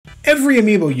Every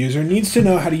Amiibo user needs to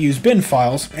know how to use bin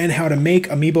files and how to make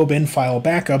Amiibo bin file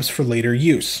backups for later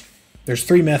use. There's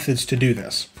 3 methods to do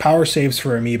this: Powersaves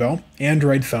for Amiibo,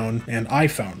 Android phone, and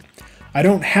iPhone. I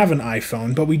don't have an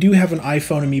iPhone, but we do have an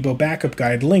iPhone Amiibo backup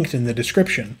guide linked in the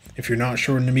description. If you're not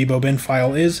sure what an Amiibo bin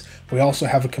file is, we also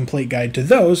have a complete guide to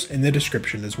those in the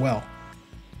description as well.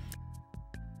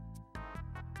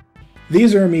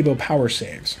 These are Amiibo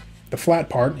Powersaves. The flat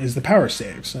part is the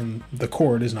Powersaves, and the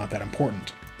cord is not that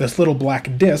important. This little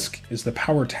black disc is the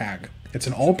power tag. It's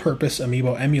an all-purpose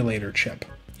Amiibo emulator chip.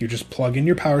 You just plug in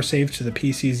your Powersave to the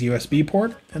PC's USB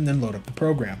port and then load up the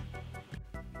program.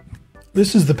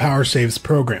 This is the Powersaves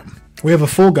program. We have a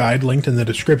full guide linked in the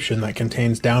description that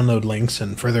contains download links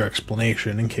and further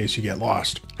explanation in case you get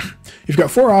lost. You've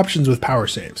got 4 options with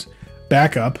Powersaves: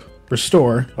 Backup,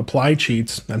 Restore, Apply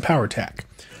Cheats, and Power Tag.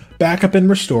 Backup and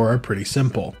Restore are pretty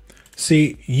simple.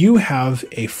 See, you have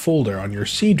a folder on your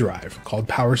C drive called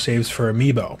Powersaves for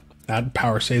Amiibo. That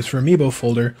Powersaves for Amiibo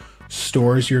folder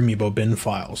stores your Amiibo bin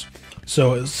files.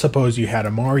 So suppose you had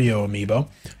a Mario Amiibo,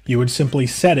 you would simply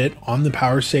set it on the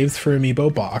Powersaves for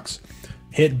Amiibo box,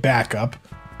 hit Backup,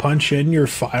 punch in your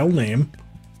file name,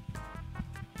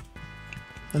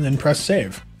 and then press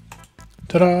Save.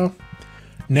 Ta-da!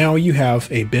 Now you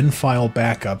have a bin file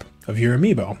backup of your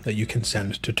Amiibo that you can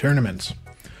send to tournaments.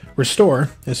 Restore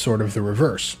is sort of the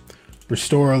reverse.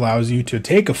 Restore allows you to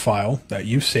take a file that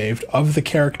you've saved of the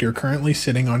character currently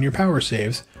sitting on your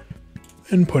Powersaves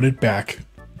and put it back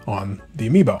on the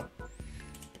Amiibo.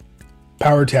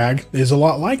 Power Tag is a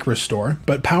lot like Restore,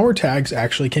 but Power Tags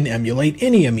actually can emulate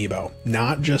any Amiibo,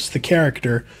 not just the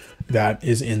character that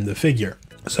is in the figure.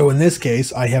 So in this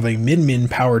case, I have a Min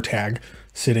Power Tag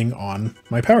sitting on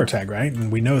my Power Tag, right?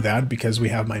 And we know that because we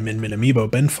have my Min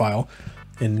Amiibo bin file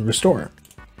in Restore.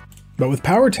 But with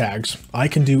Power Tags, I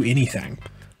can do anything.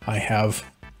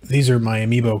 These are my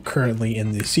Amiibo currently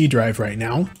in the C drive right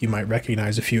now. You might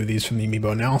recognize a few of these from the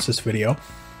Amiibo analysis video.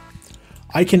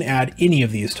 I can add any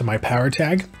of these to my Power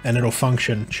Tag, and it'll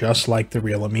function just like the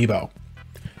real Amiibo.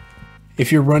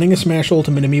 If you're running a Smash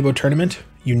Ultimate Amiibo tournament,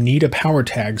 you need a Power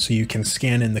Tag so you can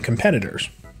scan in the competitors.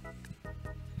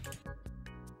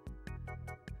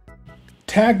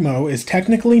 Tagmo is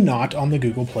technically not on the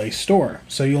Google Play Store,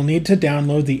 so you'll need to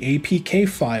download the APK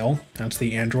file, that's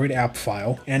the Android app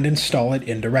file, and install it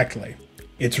indirectly.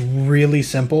 It's really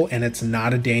simple and it's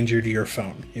not a danger to your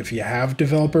phone. If you have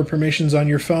developer permissions on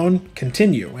your phone,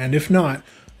 continue, and if not,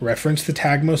 reference the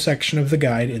Tagmo section of the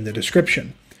guide in the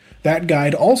description. That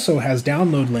guide also has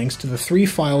download links to the 3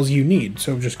 files you need,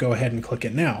 so just go ahead and click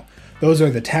it now. Those are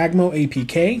the Tagmo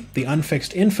APK, the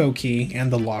unfixed info key,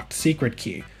 and the locked secret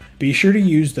key. Be sure to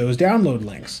use those download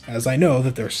links, as I know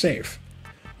that they're safe.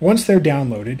 Once they're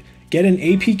downloaded, get an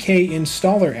APK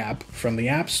installer app from the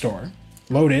App Store,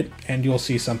 load it, and you'll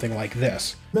see something like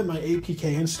this. I'm at my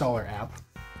APK installer app.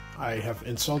 I have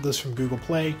installed this from Google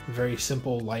Play, very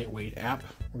simple, lightweight app.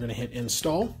 We're going to hit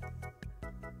install,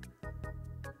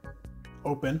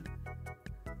 open,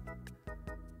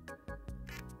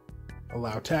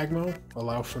 allow Tagmo,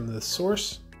 allow from the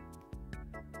source,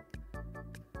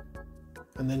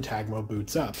 and then Tagmo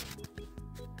boots up.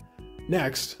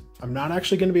 Next, I'm not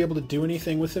actually going to be able to do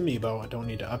anything with Amiibo. I don't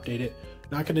need to update it.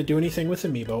 Not going to do anything with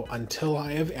Amiibo until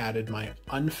I have added my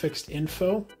unfixed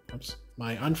info,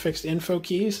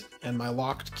 keys and my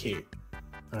locked key.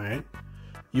 All right.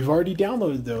 You've already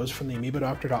downloaded those from the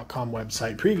AmiiboDoctor.com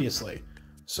website previously.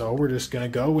 So we're just going to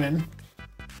go in.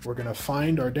 We're going to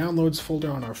find our downloads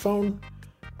folder on our phone,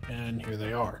 and here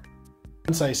they are.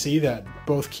 Once I see that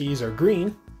both keys are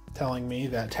green, telling me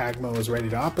that Tagmo is ready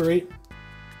to operate,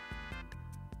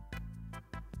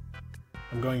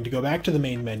 I'm going to go back to the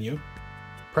main menu,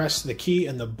 press the key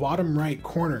in the bottom right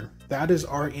corner. That is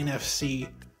our NFC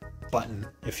button,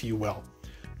 if you will.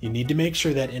 You need to make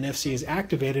sure that NFC is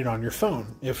activated on your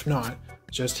phone. If not,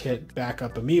 just hit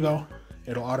Backup Amiibo.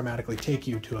 It'll automatically take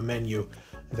you to a menu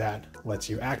that lets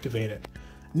you activate it.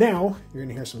 Now, you're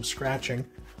gonna hear some scratching.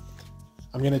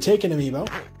 I'm gonna take an Amiibo,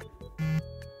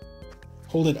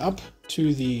 hold it up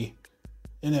to the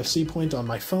NFC point on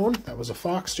my phone, that was a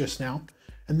fox just now,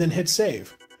 and then hit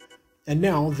save. And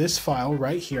now this file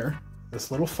right here, this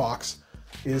little fox,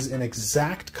 is an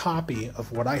exact copy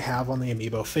of what I have on the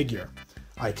Amiibo figure.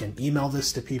 I can email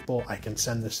this to people, I can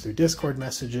send this through Discord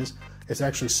messages. It's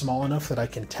actually small enough that I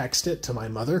can text it to my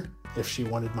mother if she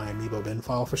wanted my Amiibo bin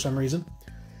file for some reason.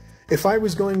 If I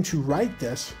was going to write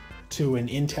this to an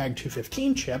Intag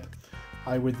 215 chip,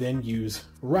 I would then use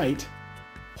write,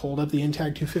 hold up the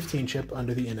Intag 215 chip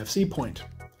under the NFC point.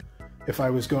 If I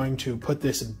was going to put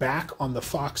this back on the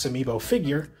Fox Amiibo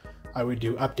figure, I would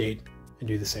do update and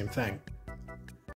do the same thing.